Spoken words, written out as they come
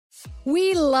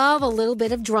We love a little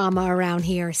bit of drama around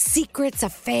here. Secrets,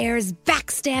 affairs,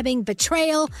 backstabbing,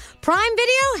 betrayal. Prime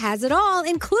Video has it all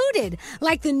included.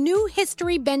 Like the new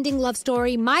history-bending love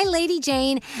story, My Lady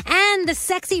Jane, and the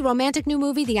sexy romantic new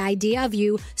movie, The Idea of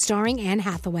You, starring Anne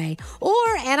Hathaway. Or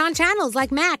add-on channels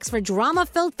like Max for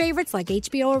drama-filled favorites like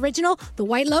HBO original, The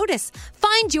White Lotus.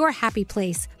 Find your happy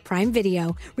place. Prime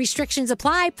Video. Restrictions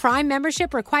apply. Prime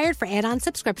membership required for add-on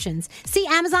subscriptions. See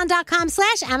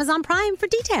Amazon.com/Amazon Prime for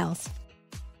details.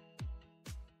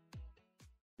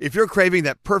 If you're craving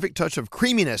that perfect touch of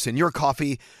creaminess in your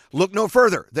coffee, look no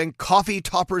further than Coffee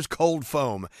Topper's Cold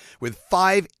Foam with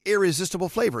 5 irresistible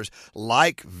flavors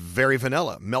like very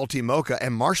vanilla, melty mocha,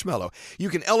 and marshmallow. You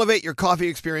can elevate your coffee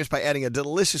experience by adding a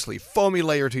deliciously foamy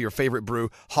layer to your favorite brew,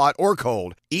 hot or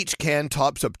cold. Each can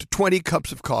tops up to 20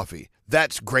 cups of coffee.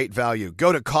 That's great value.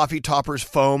 Go to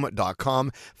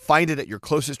coffeetoppersfoam.com, find it at your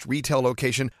closest retail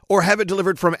location, or have it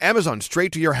delivered from Amazon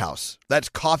straight to your house. That's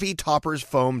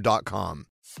coffeetoppersfoam.com.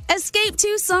 Escape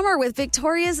to summer with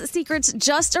Victoria's Secret's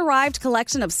just arrived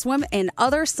collection of swim and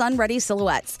other sun-ready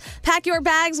silhouettes. Pack your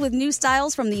bags with new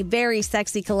styles from the Very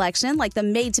Sexy collection, like the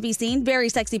made-to-be-seen Very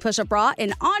Sexy push-up bra,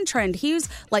 and on-trend hues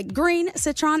like green,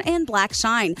 citron, and black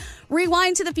shine.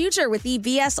 Rewind to the future with the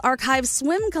VS Archive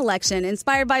Swim collection,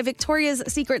 inspired by Victoria's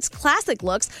Secret's classic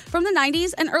looks from the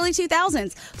 90s and early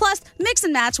 2000s. Plus, mix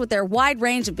and match with their wide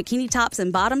range of bikini tops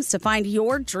and bottoms to find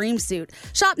your dream suit.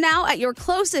 Shop now at your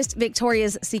closest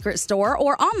Victoria's Secret store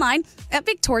or online at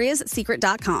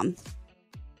victoriassecret.com.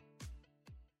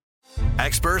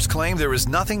 Experts claim there is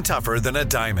nothing tougher than a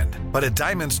diamond. But at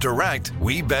Diamonds Direct,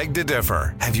 we beg to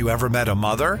differ. Have you ever met a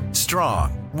mother?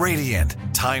 Strong, radiant,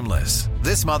 timeless.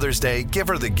 This Mother's Day, give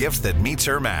her the gift that meets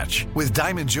her match. With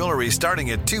diamond jewelry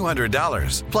starting at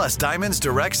 $200. Plus Diamonds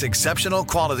Direct's exceptional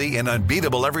quality and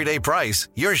unbeatable everyday price,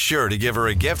 you're sure to give her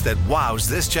a gift that wows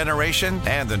this generation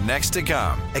and the next to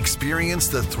come. Experience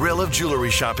the thrill of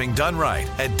jewelry shopping done right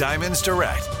at Diamonds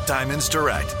Direct. Diamonds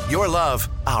Direct. Your love,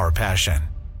 our passion.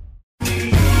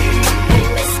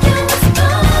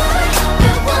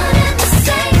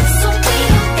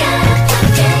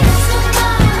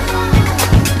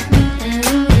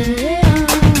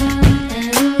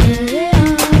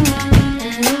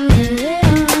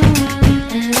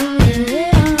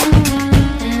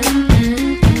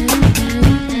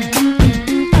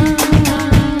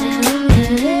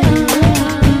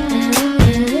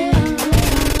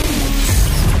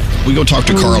 We go talk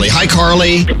to Carly. Hi,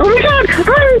 Carly. Oh, my God.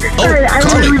 Hi. Oh,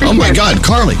 Carly. Oh, my God.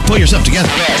 Carly, pull yourself together.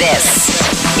 This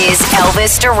is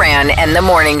Elvis Duran and the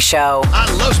Morning Show. I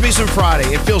loves me some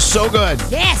Friday. It feels so good.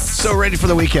 Yes. So ready for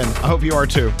the weekend. I hope you are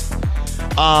too.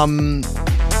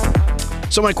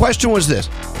 So my question was this.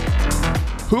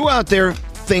 Who out there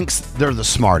thinks they're the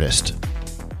smartest?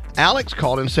 Alex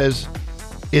called and says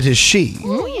it is she.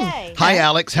 Oh, yay. Hi,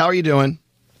 Alex. How are you doing?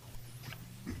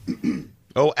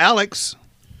 Oh, Alex.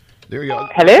 There you go.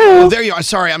 Hello. Oh, there you are.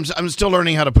 Sorry, I'm still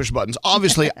learning how to push buttons.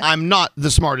 Obviously, I'm not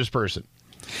the smartest person.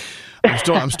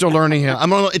 I'm still learning.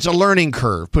 It's a learning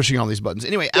curve pushing all these buttons.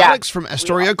 Anyway, Yeah. Alex from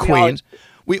Astoria, Queens.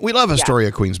 We love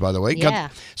Astoria, Queens, by the way. Yeah.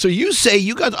 So you say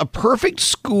you got a perfect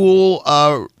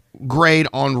school grade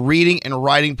on reading and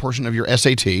writing portion of your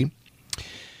SAT.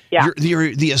 Yeah.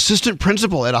 You're the assistant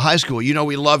principal at a high school. You know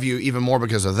we love you even more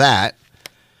because of that.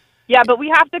 Yeah, but we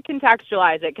have to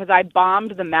contextualize it because I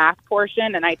bombed the math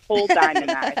portion, and I told Diamond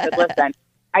that. I said, listen,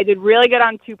 I did really good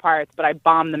on 2 parts, but I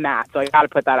bombed the math, so I got to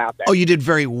put that out there. Oh, you did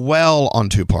very well on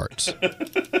 2 parts.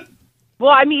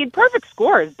 Well, I mean, perfect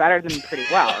score is better than pretty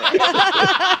well.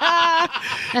 Right?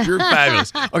 You're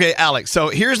fabulous. Okay, Alex, so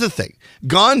here's the thing.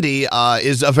 Gandhi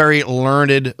is a very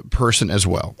learned person as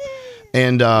well.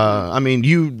 And, I mean,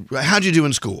 how'd you do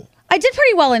in school? I did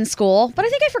pretty well in school, but I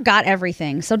think I forgot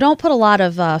everything. So don't put a lot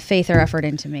of faith or effort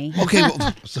into me. Okay,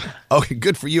 okay,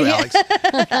 good for you, Alex.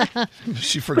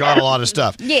 She forgot a lot of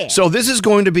stuff. Yeah. So this is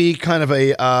going to be kind of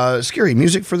a scary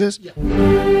music for this. Yeah.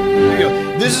 There you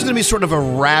go. This is going to be sort of a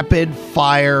rapid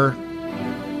fire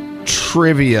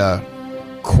trivia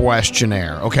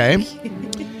questionnaire, okay?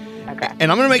 Okay.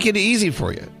 And I'm going to make it easy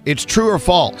for you. It's true or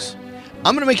false.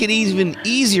 I'm going to make it even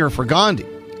easier for Gandhi.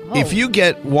 If you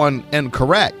get one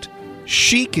incorrect,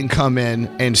 she can come in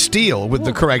and steal with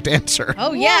the correct answer.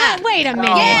 Oh, yeah. Wait a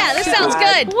minute. Yeah, this sounds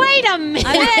good. Wait a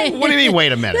minute. What do you mean,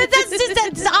 wait a minute?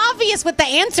 That's obvious what the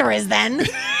answer is then.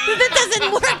 That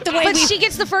doesn't work the way But she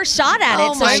gets the first shot at it,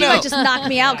 Oh, so my she God. might just knock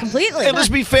me out completely. And let's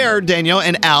be fair, Danielle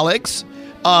and Alex,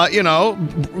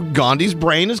 Gandhi's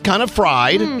brain is kind of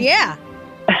fried. Yeah.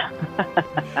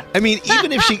 I mean,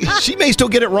 even if she may still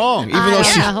get it wrong, even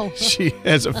though she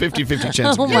has a 50-50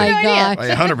 chance. Oh, my God.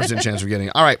 100% chance of getting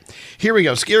it. All right, here we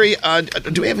go. Scary,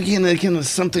 do we have again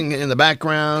something in the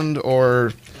background,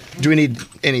 or do we need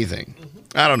anything?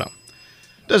 I don't know.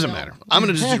 Doesn't matter. I'm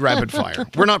going to just do rapid fire.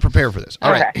 We're not prepared for this.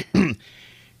 All right.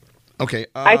 Okay.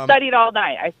 I studied all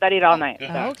night.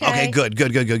 So. Okay, good.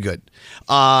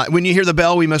 When you hear the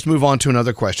bell, we must move on to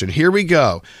another question. Here we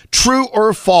go. True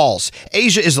or false?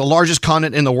 Asia is the largest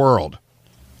continent in the world.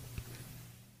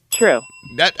 True.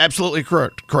 That absolutely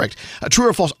correct. True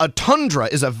or false? A tundra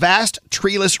is a vast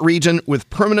treeless region with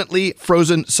permanently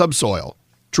frozen subsoil.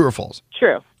 True or false?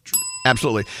 True.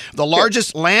 Absolutely. The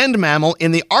largest land mammal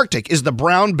in the Arctic is the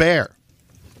brown bear.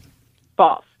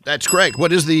 False. That's correct.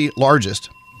 What is the largest?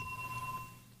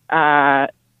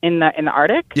 In the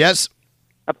Arctic? Yes.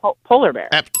 A polar bear.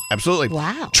 Absolutely.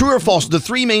 Wow. True or false? The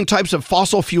three main types of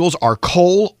fossil fuels are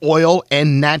coal, oil,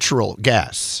 and natural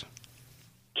gas.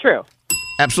 True.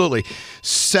 Absolutely.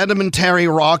 Sedimentary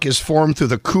rock is formed through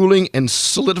the cooling and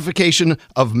solidification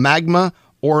of magma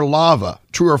or lava.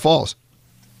 True or false?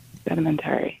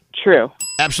 Sedimentary. True.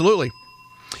 Absolutely.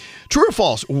 True or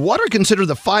false? What are considered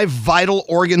the 5 vital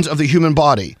organs of the human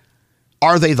body?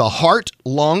 Are they the heart,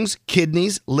 lungs,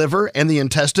 kidneys, liver, and the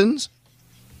intestines?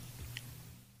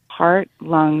 Heart,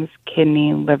 lungs,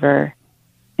 kidney, liver,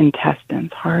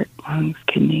 intestines. Heart, lungs,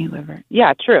 kidney, liver.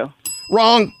 Yeah, true.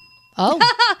 Wrong. Oh.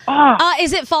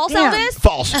 Is it false, Elvis?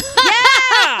 False.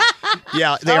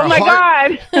 Yeah, they are my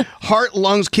God. heart,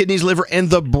 lungs, kidneys, liver, and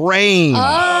the brain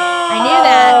I knew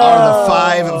that. are the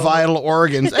 5 vital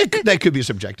organs. That could be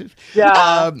subjective.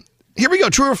 Yeah. Here we go.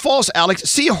 True or false, Alex?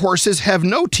 Seahorses have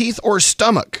no teeth or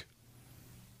stomach.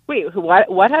 Wait,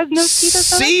 what has no teeth or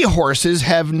stomach? Seahorses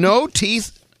have no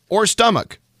teeth or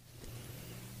stomach.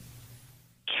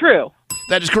 True.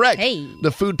 That is correct. Hey.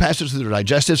 The food passes through their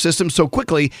digestive system so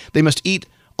quickly they must eat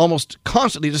almost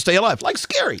constantly to stay alive. Like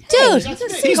Scary. Dude,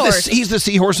 He's the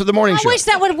seahorse of the morning I show. wish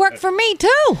that would work for me,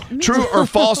 too. True or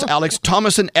false, Alex?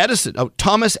 Thomas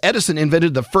Edison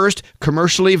invented the first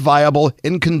commercially viable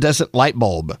incandescent light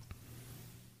bulb.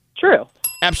 True.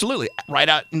 Absolutely. Right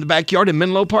out in the backyard in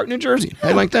Menlo Park, New Jersey.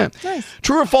 I like that. Nice.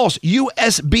 True or false?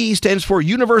 USB stands for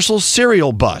Universal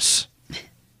Serial Bus.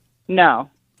 No.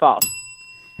 False.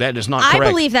 That is not correct. I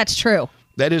believe that's true.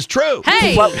 That is true.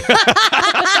 Hey.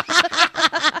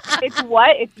 It's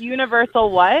what? It's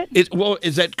universal what?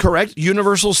 Is that correct?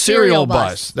 Universal Serial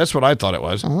Bus. That's what I thought it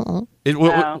was.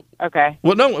 Okay.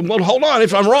 Well, no. Well, hold on.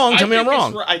 If I'm wrong, tell me I'm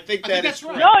wrong. I think that's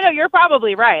right. No, you're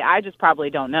probably right. I just probably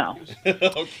don't know.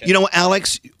 Okay. You know,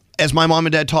 Alex, as my mom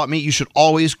and dad taught me, you should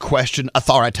always question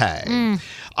authority.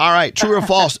 All right. True or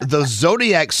false? The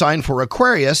zodiac sign for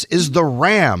Aquarius is the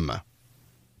ram.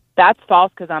 That's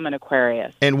false because I'm an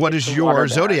Aquarius. And what is your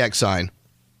zodiac sign?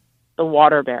 The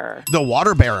water bearer. The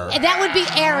water bearer. And that would be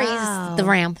Aries, the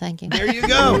ram, thank you. There you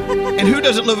go. And who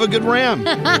doesn't love a good ram?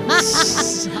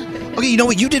 Okay, you know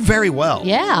what? You did very well.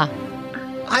 Yeah.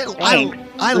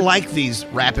 I like these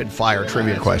rapid fire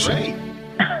trivia questions.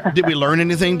 Did we learn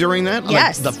anything during that?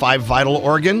 Yes. Like the 5 vital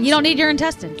organs? You don't need your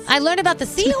intestines. I learned about the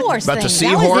seahorse About the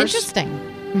thing. That seahorse? was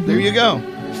interesting. There you go.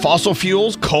 Fossil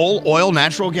fuels, coal, oil,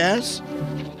 natural gas.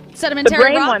 The Sedimentary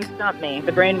brain rock. one stumped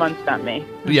me.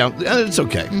 Yeah, it's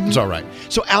okay. It's all right.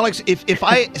 So, Alex, if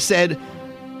I said,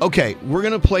 okay, we're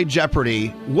going to play Jeopardy,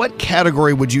 what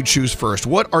category would you choose first?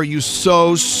 What are you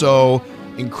so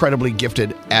incredibly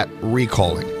gifted at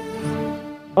recalling?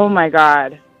 Oh my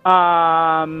God.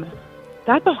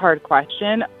 That's a hard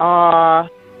question.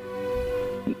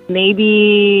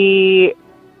 Maybe,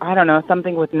 I don't know,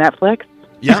 something with Netflix.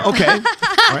 Yeah, okay. All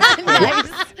right.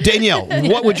 Danielle,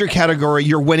 what would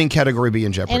your winning category be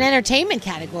in Jeopardy? An entertainment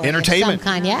category. Entertainment? Of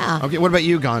some kind, yeah. Okay, what about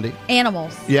you, Gandhi?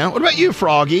 Animals. Yeah, what about you,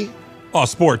 Froggy? Oh,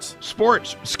 sports.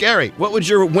 Sports. Scary. What would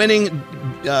your winning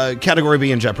category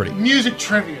be in Jeopardy? Music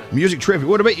trivia. Music trivia.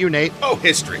 What about you, Nate? Oh,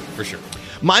 history, for sure.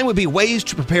 Mine would be ways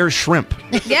to prepare shrimp.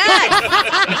 Yes.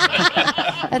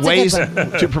 That's Ways a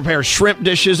good one. to prepare shrimp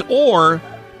dishes or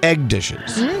egg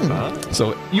dishes.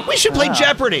 So we should play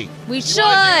Jeopardy. We should.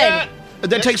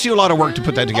 That takes you a lot of work to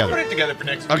put that I'll together. put it together for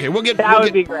next week. Okay, we'll get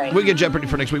be great. We'll get Jeopardy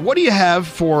for next week. What do you have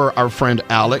for our friend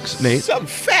Alex, Nate? Some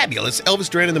fabulous Elvis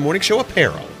Duran in the Morning Show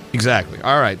apparel. Exactly.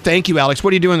 All right. Thank you, Alex.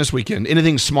 What are you doing this weekend?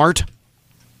 Anything smart?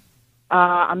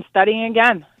 I'm studying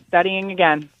again.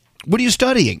 What are you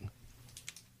studying?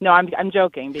 No, I'm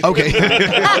joking. because- Okay.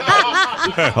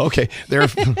 Okay. There.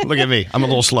 Look at me. I'm a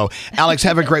little slow. Alex,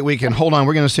 have a great weekend. Hold on.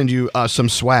 We're going to send you some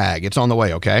swag. It's on the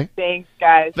way, okay? Thanks,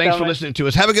 guys. Thanks so for much. listening to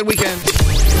us. Have a good weekend.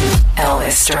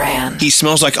 Elvis Duran. He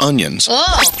smells like onions.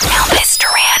 Oh. Elvis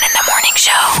Duran in the morning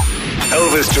show.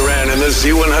 Elvis Duran in the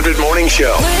Z100 Morning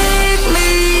Show.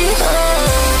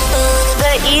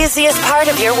 The easiest part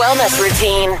of your wellness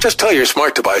routine. Just tell your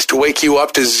smart device to wake you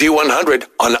up to Z100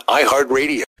 on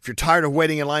iHeartRadio. If you're tired of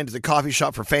waiting in line to the coffee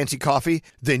shop for fancy coffee,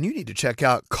 then you need to check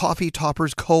out Coffee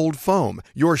Topper's Cold Foam,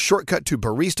 your shortcut to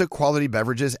barista quality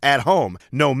beverages at home.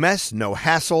 No mess, no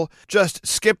hassle. Just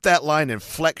skip that line and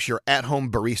flex your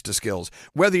at-home barista skills.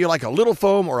 Whether you like a little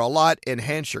foam or a lot,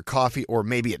 enhance your coffee, or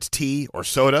maybe it's tea or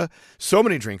soda. So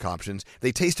many drink options.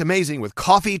 They taste amazing with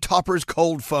Coffee Topper's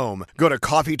Cold Foam. Go to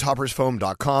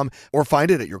coffeetoppersfoam.com or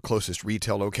find it at your closest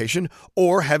retail location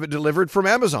or have it delivered from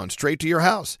Amazon straight to your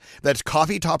house. That's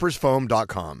coffeetoppersfoam.com.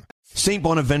 St.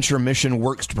 Bonaventure Mission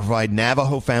works to provide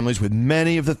Navajo families with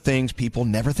many of the things people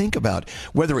never think about.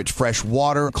 Whether it's fresh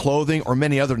water, clothing, or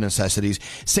many other necessities,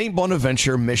 St.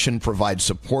 Bonaventure Mission provides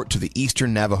support to the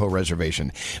Eastern Navajo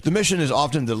Reservation. The mission is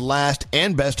often the last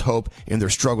and best hope in their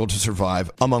struggle to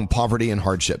survive among poverty and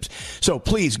hardships. So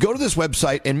please go to this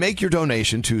website and make your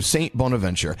donation to St.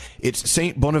 Bonaventure. It's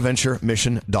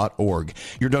stbonaventuremission.org.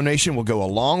 Your donation will go a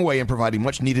long way in providing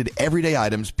much needed everyday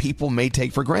items people may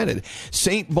take for granted.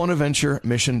 stbonaventuremission.org.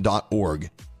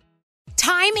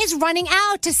 Time is running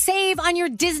out to save on your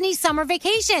Disney summer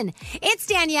vacation. It's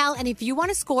Danielle, and if you want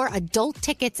to score adult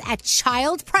tickets at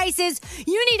child prices,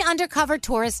 you need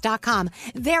UndercoverTourist.com.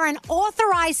 They're an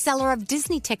authorized seller of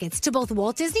Disney tickets to both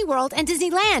Walt Disney World and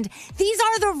Disneyland. These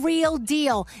are the real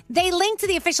deal. They link to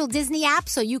the official Disney app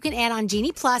so you can add on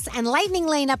Genie Plus and Lightning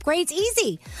Lane upgrades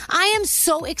easy. I am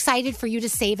so excited for you to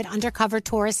save at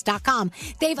UndercoverTourist.com.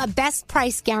 They have a best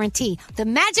price guarantee. The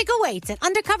magic awaits at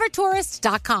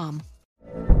UndercoverTourist.com.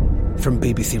 From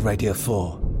BBC Radio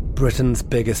 4, Britain's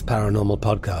biggest paranormal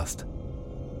podcast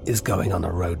is going on a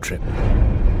road trip.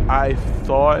 I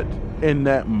thought in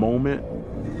that moment,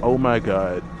 oh my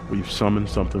God, we've summoned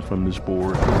something from this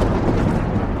board.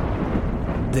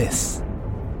 This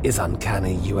is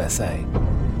Uncanny USA.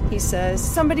 He says,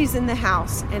 somebody's in the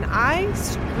house, and I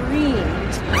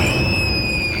screamed.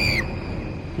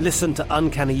 Listen to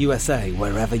Uncanny USA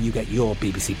wherever you get your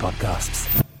BBC podcasts,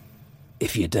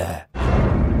 if you dare.